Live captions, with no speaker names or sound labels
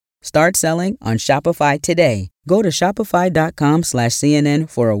Start selling on Shopify today. Go to shopify.com/CNN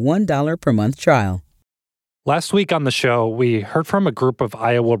for a $1 per month trial. Last week on the show, we heard from a group of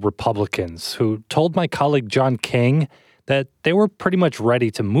Iowa Republicans who told my colleague John King that they were pretty much ready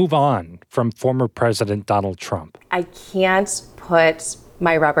to move on from former President Donald Trump. I can't put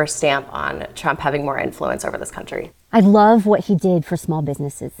my rubber stamp on Trump having more influence over this country. I love what he did for small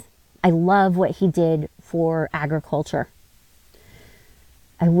businesses. I love what he did for agriculture.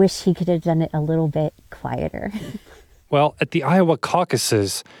 I wish he could have done it a little bit quieter. Well, at the Iowa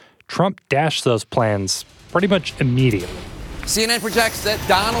caucuses, Trump dashed those plans pretty much immediately. CNN projects that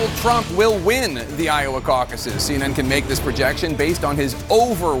Donald Trump will win the Iowa caucuses. CNN can make this projection based on his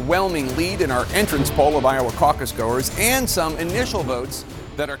overwhelming lead in our entrance poll of Iowa caucus goers and some initial votes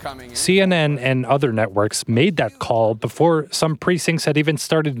that are coming in. CNN and other networks made that call before some precincts had even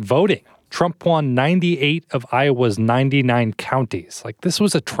started voting. Trump won 98 of Iowa's 99 counties. This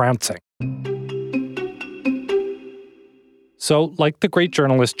was a trouncing. So, like the great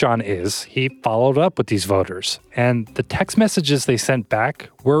journalist John is, he followed up with these voters. And the text messages they sent back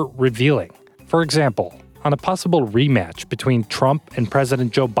were revealing. For example, on a possible rematch between Trump and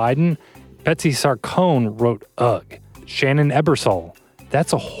President Joe Biden, Betsy Sarcone wrote, "Ugh." Shannon Ebersole,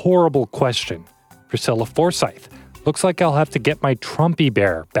 "That's a horrible question." Priscilla Forsyth, "Looks like I'll have to get my Trumpy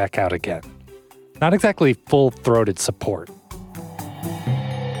bear back out again." Not exactly full-throated support.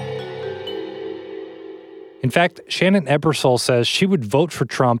 In fact, Shannon Ebersole says she would vote for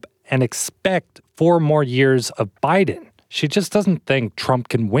Trump and expect 4 more years of Biden. She just doesn't think Trump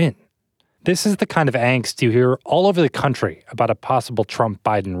can win. This is the kind of angst you hear all over the country about a possible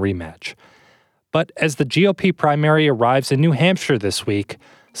Trump-Biden rematch. But as the GOP primary arrives in New Hampshire this week,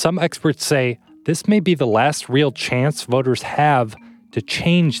 some experts say this may be the last real chance voters have to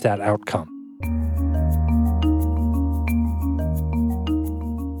change that outcome.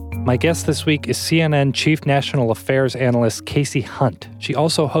 My guest this week is CNN Chief National Affairs Analyst Casey Hunt. She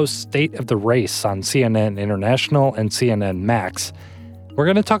also hosts State of the Race on CNN International and CNN Max. We're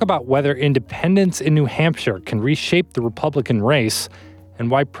going to talk about whether independents in New Hampshire can reshape the Republican race and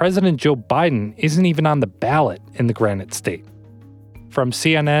why President Joe Biden isn't even on the ballot in the Granite state. From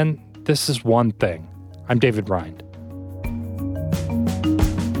CNN, this is One Thing. I'm David Rind.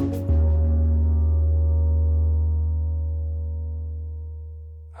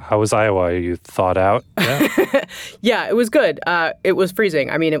 How was Iowa? Are you thawed out? Yeah, yeah, it was good. It was freezing.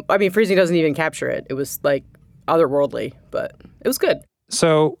 I mean, freezing doesn't even capture it. It was otherworldly, but it was good.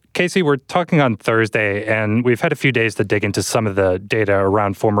 So, Casey, we're talking on Thursday, and we've had a few days to dig into some of the data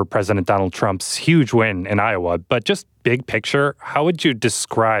around former President Donald Trump's huge win in Iowa. But just big picture, how would you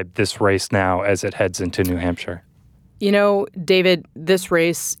describe this race now as it heads into New Hampshire? You know, David, this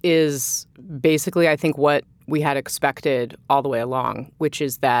race is basically, I think, what we had expected all the way along, which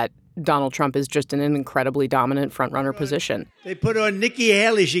is that Donald Trump is just in an incredibly dominant frontrunner position. They put on Nikki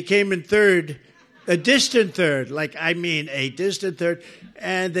Haley. She came in third, a distant third, a distant third.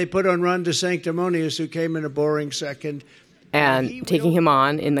 And they put on Ron DeSanctimonious, who came in a boring second. And taking him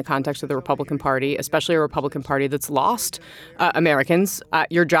on in the context of the Republican Party, especially a Republican Party that's lost Americans,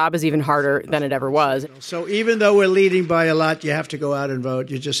 your job is even harder than it ever was. So even though we're leading by a lot, you have to go out and vote.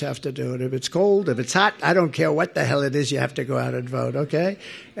 You just have to do it. If it's cold, if it's hot, I don't care what the hell it is, you have to go out and vote, okay?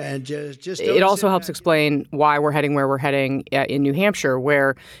 And just it also helps explain why we're heading where we're heading in New Hampshire,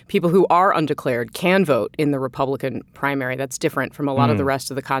 where people who are undeclared can vote in the Republican primary. That's different from a lot of the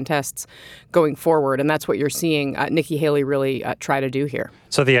rest of the contests going forward. And that's what you're seeing Nikki Haley really try to do here.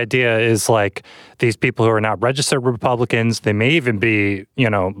 So the idea is these people who are not registered Republicans, they may even be,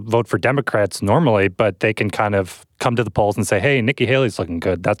 vote for Democrats normally, but they can kind of come to the polls and say, hey, Nikki Haley's looking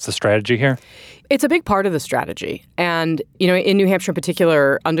good. That's the strategy here? It's a big part of the strategy. And, in New Hampshire in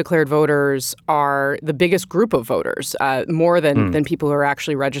particular, undeclared voters are the biggest group of voters, more than people who are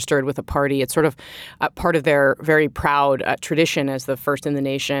actually registered with a party. It's sort of part of their very proud tradition as the first in the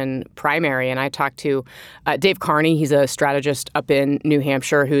nation primary. And I talked to Dave Carney. He's a strategist up in New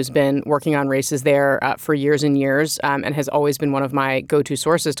Hampshire who's been working on races there for years and years and has always been one of my go-to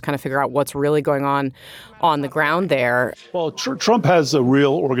sources to kind of figure out what's really going on the ground there. Well, Trump has a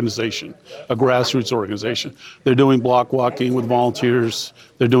real organization, a grassroots organization. They're doing block walking with volunteers.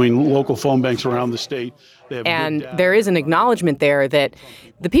 They're doing local phone banks around the state. And there is an acknowledgement there that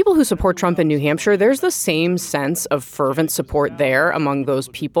the people who support Trump in New Hampshire, there's the same sense of fervent support there among those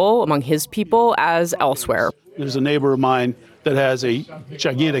people, among his people, as elsewhere. There's a neighbor of mine that has a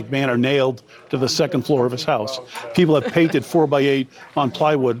gigantic banner nailed to the second floor of his house. People have painted 4x8 on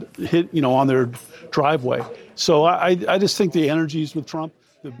plywood, on their driveway. So I just think the energy is with Trump.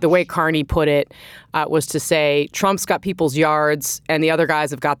 The way Carney put it was to say Trump's got people's yards and the other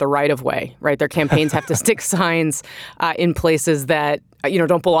guys have got the right of way, right? Their campaigns have to stick signs in places that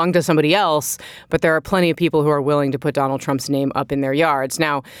don't belong to somebody else, but there are plenty of people who are willing to put Donald Trump's name up in their yards.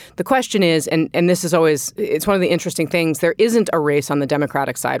 Now, the question is, and this is always, it's one of the interesting things, there isn't a race on the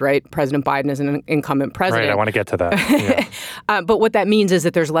Democratic side, right? President Biden is an incumbent president. Right, I want to get to that. Yeah. But what that means is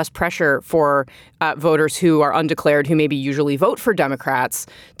that there's less pressure for voters who are undeclared, who maybe usually vote for Democrats,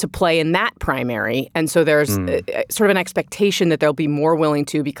 to play in that primary. And so there's sort of an expectation that they'll be more willing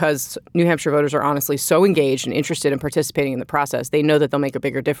to, because New Hampshire voters are honestly so engaged and interested in participating in the process. They know that they'll make a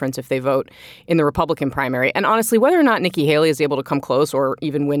bigger difference if they vote in the Republican primary. And honestly, whether or not Nikki Haley is able to come close or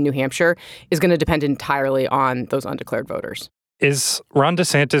even win New Hampshire is going to depend entirely on those undeclared voters. Is Ron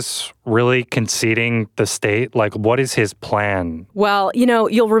DeSantis really conceding the state? Like, what is his plan? Well,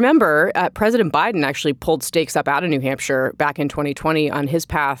 you'll remember President Biden actually pulled stakes up out of New Hampshire back in 2020 on his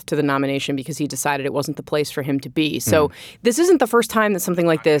path to the nomination because he decided it wasn't the place for him to be. So this isn't the first time that something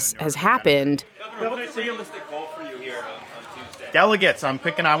like this has happened. Delegates.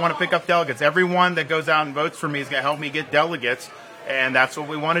 I want to pick up delegates. Everyone that goes out and votes for me is going to help me get delegates. And that's what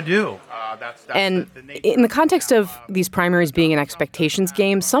we want to do. That's in the context of these primaries being an expectations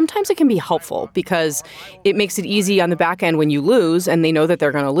game, sometimes it can be helpful because it makes it easy on the back end when you lose and they know that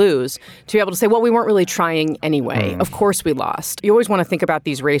they're going to lose to be able to say, well, we weren't really trying anyway. Of course we lost. You always want to think about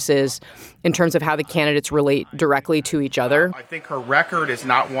these races in terms of how the candidates relate directly to each other. I think her record is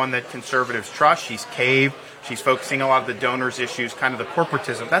not one that conservatives trust. She's caved. She's focusing a lot of the donors' issues, kind of the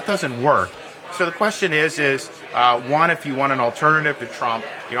corporatism. That doesn't work. So the question is one, if you want an alternative to Trump,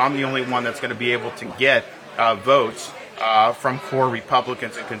 I'm the only one that's going to be able to get votes from core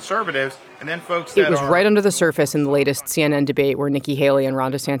Republicans and conservatives. And then folks that It was right under the surface in the latest CNN debate where Nikki Haley and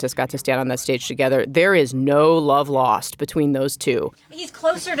Ron DeSantis got to stand on that stage together. There is no love lost between those two. He's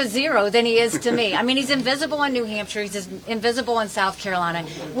closer to zero than he is to me. I mean, he's invisible in New Hampshire. He's invisible in South Carolina.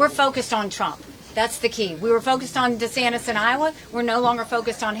 We're focused on Trump. That's the key. We were focused on DeSantis in Iowa. We're no longer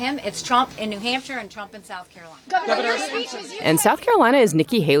focused on him. It's Trump in New Hampshire and Trump in South Carolina. And South Carolina is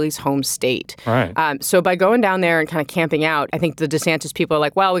Nikki Haley's home state. Right. So by going down there and kind of camping out, I think the DeSantis people are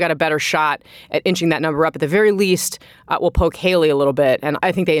like, well, we got a better shot at inching that number up. At the very least, we'll poke Haley a little bit. And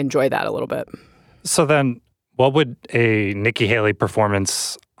I think they enjoy that a little bit. So then what would a Nikki Haley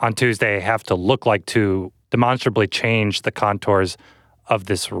performance on Tuesday have to look like to demonstrably change the contours of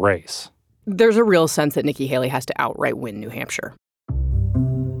this race? There's a real sense that Nikki Haley has to outright win New Hampshire.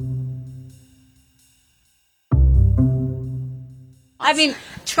 I mean,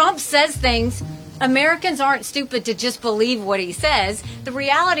 Trump says things. Americans aren't stupid to just believe what he says. The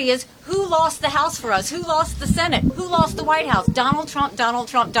reality is, who lost the House for us? Who lost the Senate? Who lost the White House? Donald Trump, Donald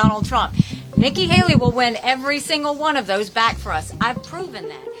Trump, Donald Trump. Nikki Haley will win every single one of those back for us. I've proven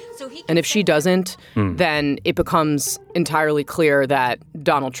that. And if she doesn't, then it becomes entirely clear that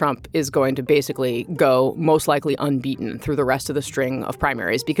Donald Trump is going to basically go most likely unbeaten through the rest of the string of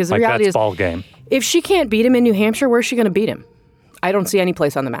primaries. Because the reality is, ball game. If she can't beat him in New Hampshire, where's she going to beat him? I don't see any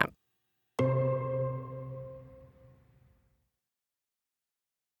place on the map.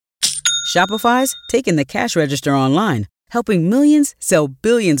 Shopify's taking the cash register online, helping millions sell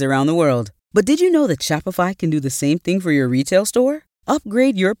billions around the world. But did you know that Shopify can do the same thing for your retail store?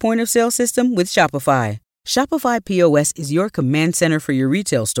 Upgrade your point-of-sale system with Shopify. Shopify POS is your command center for your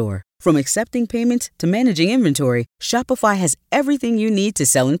retail store. From accepting payments to managing inventory, Shopify has everything you need to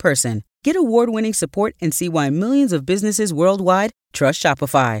sell in person. Get award-winning support and see why millions of businesses worldwide trust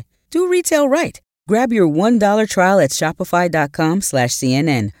Shopify. Do retail right. Grab your $1 trial at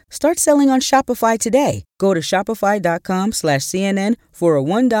shopify.com/CNN. Start selling on Shopify today. Go to shopify.com/CNN for a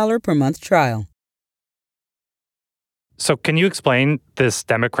 $1 per month trial. So can you explain this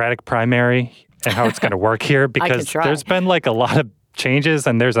Democratic primary and how it's going to work here? Because there's been like a lot of changes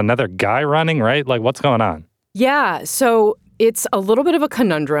and there's another guy running, right? Like what's going on? Yeah, so it's a little bit of a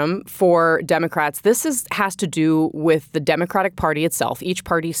conundrum for Democrats. This has to do with the Democratic Party itself. Each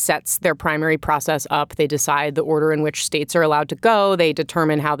party sets their primary process up. They decide the order in which states are allowed to go. They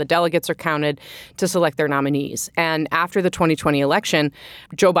determine how the delegates are counted to select their nominees. And after the 2020 election,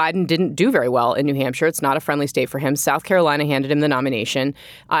 Joe Biden didn't do very well in New Hampshire. It's not a friendly state for him. South Carolina handed him the nomination.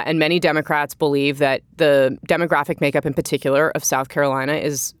 And many Democrats believe that the demographic makeup in particular of South Carolina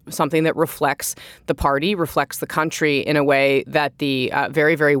is something that reflects the party, reflects the country in a way way that the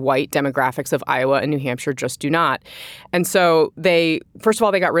very, very white demographics of Iowa and New Hampshire just do not. And so first of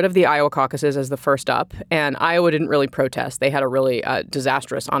all, they got rid of the Iowa caucuses as the first up, and Iowa didn't really protest. They had a really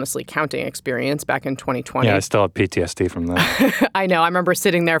disastrous, honestly, counting experience back in 2020. Yeah, I still have PTSD from that. I know. I remember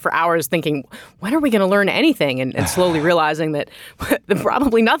sitting there for hours thinking, when are we going to learn anything? And slowly realizing that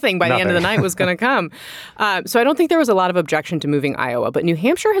probably nothing by the end of the night was going to come. So I don't think there was a lot of objection to moving Iowa. But New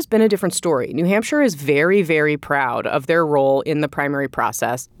Hampshire has been a different story. New Hampshire is very, very proud of their role in the primary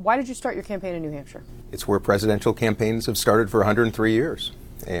process. Why did you start your campaign in New Hampshire? It's where presidential campaigns have started for 103 years.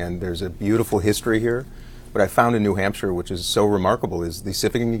 And there's a beautiful history here. What I found in New Hampshire, which is so remarkable, is the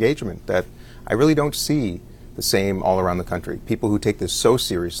civic engagement that I really don't see the same all around the country. People who take this so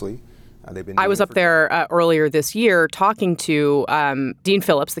seriously. I was up there earlier this year talking to Dean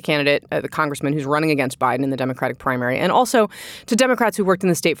Phillips, the candidate, the congressman who's running against Biden in the Democratic primary, and also to Democrats who worked in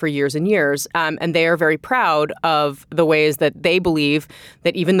the state for years and years. And they are very proud of the ways that they believe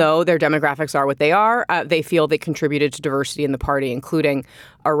that even though their demographics are what they are, they feel they contributed to diversity in the party, including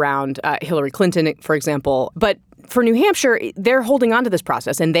around Hillary Clinton, for example. But for New Hampshire, they're holding on to this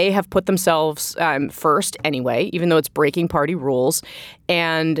process, and they have put themselves first anyway, even though it's breaking party rules.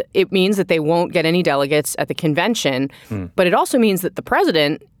 And it means that they won't get any delegates at the convention. But it also means that the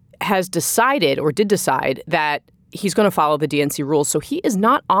president has decided, or did decide, that he's going to follow the DNC rules. So he is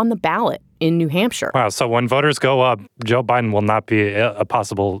not on the ballot in New Hampshire. Wow. So when voters go up, Joe Biden will not be a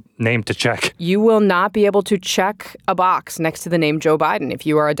possible name to check. You will not be able to check a box next to the name Joe Biden if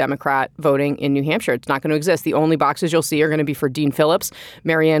you are a Democrat voting in New Hampshire. It's not going to exist. The only boxes you'll see are going to be for Dean Phillips,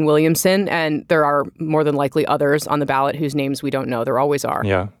 Marianne Williamson, and there are more than likely others on the ballot whose names we don't know. There always are.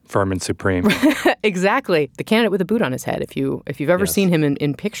 Yeah, firm and supreme. Exactly. The candidate with a boot on his head, if you've ever seen him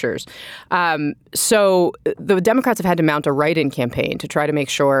in pictures. So the Democrats have had to mount a write-in campaign to try to make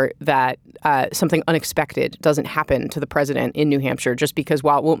sure that something unexpected doesn't happen to the president in New Hampshire, just because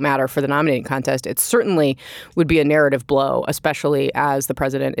while it won't matter for the nominating contest, it certainly would be a narrative blow, especially as the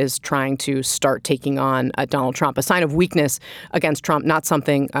president is trying to start taking on Donald Trump, a sign of weakness against Trump, not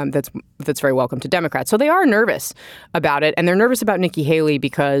something that's very welcome to Democrats. So they are nervous about it, and they're nervous about Nikki Haley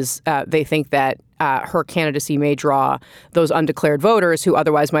because they think that her candidacy may draw those undeclared voters who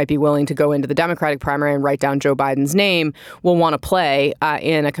otherwise might be willing to go into the Democratic primary and write down Joe Biden's name, will want to play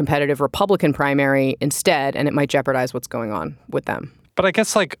in a competitive Republican primary instead, and it might jeopardize what's going on with them. But I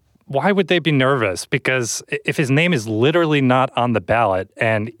guess, why would they be nervous? Because if his name is literally not on the ballot,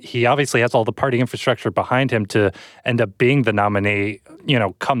 and he obviously has all the party infrastructure behind him to end up being the nominee,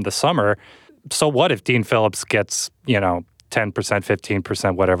 come the summer, so what if Dean Phillips gets, 10%,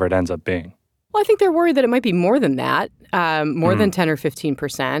 15%, whatever it ends up being? Well, I think they're worried that it might be more than that, more than 10 or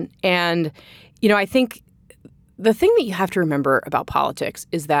 15%. And, I think the thing that you have to remember about politics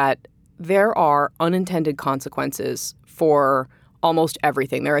is that there are unintended consequences for almost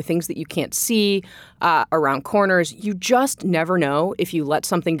everything. There are things that you can't see around corners. You just never know if you let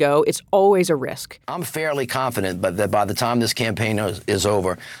something go. It's always a risk. I'm fairly confident that by the time this campaign is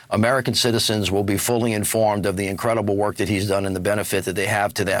over, American citizens will be fully informed of the incredible work that he's done and the benefit that they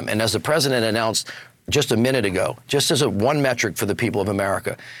have to them. And as the president announced just a minute ago, just as one metric for the people of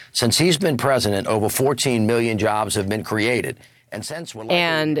America, since he's been president, over 14 million jobs have been created.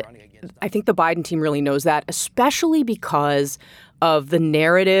 And I think the Biden team really knows that, especially because of the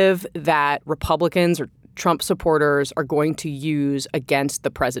narrative that Republicans or Trump supporters are going to use against the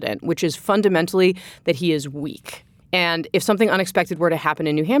president, which is fundamentally that he is weak. And if something unexpected were to happen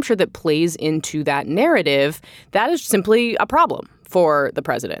in New Hampshire that plays into that narrative, that is simply a problem for the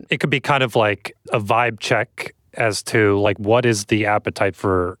president. It could be kind of like a vibe check as to what is the appetite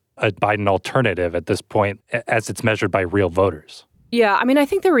for a Biden alternative at this point as it's measured by real voters. Yeah, I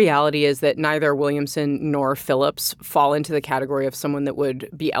think the reality is that neither Williamson nor Phillips fall into the category of someone that would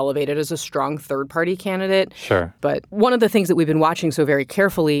be elevated as a strong third-party candidate. Sure. But one of the things that we've been watching so very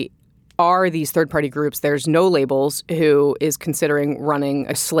carefully are these third-party groups. There's No Labels, who is considering running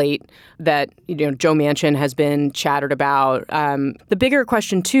a slate that Joe Manchin has been chattered about. The bigger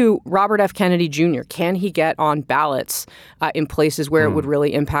question, too, Robert F. Kennedy Jr., can he get on ballots in places where it would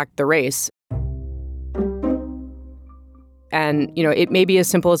really impact the race? And, it may be as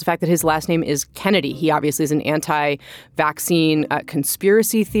simple as the fact that his last name is Kennedy. He obviously is an anti-vaccine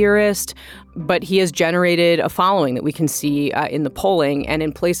conspiracy theorist, but he has generated a following that we can see in the polling. And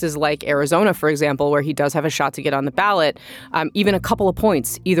in places like Arizona, for example, where he does have a shot to get on the ballot, even a couple of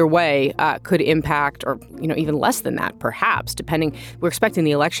points either way could impact, or, even less than that, perhaps, depending. We're expecting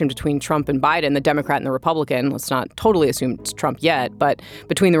the election between Trump and Biden, the Democrat and the Republican. Let's not totally assume it's Trump yet, but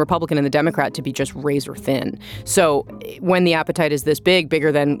between the Republican and the Democrat to be just razor thin. So when when the appetite is this big,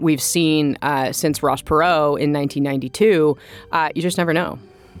 bigger than we've seen since Ross Perot in 1992, you just never know.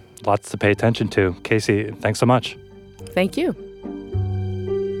 Lots to pay attention to. Casey, thanks so much. Thank you.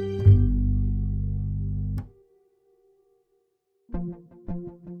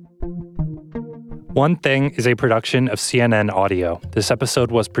 One Thing is a production of CNN Audio. This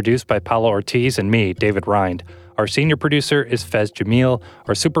episode was produced by Paolo Ortiz and me, David Rind. Our senior producer is Fez Jamil.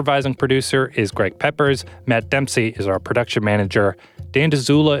 Our supervising producer is Greg Peppers. Matt Dempsey is our production manager. Dan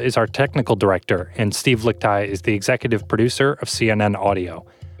DeZula is our technical director. And Steve Lichtai is the executive producer of CNN Audio.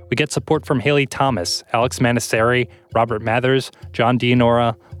 We get support from Haley Thomas, Alex Manisseri, Robert Mathers, John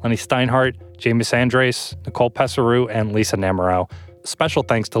Dianora, Lenny Steinhardt, James Andres, Nicole Pesseru, and Lisa Namaro. Special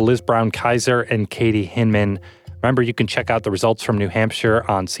thanks to Liz Brown-Kaiser and Katie Hinman. Remember, you can check out the results from New Hampshire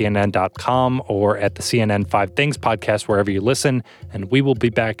on CNN.com or at the CNN 5 Things podcast, wherever you listen. And we will be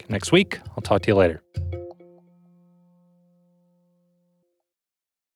back next week. I'll talk to you later.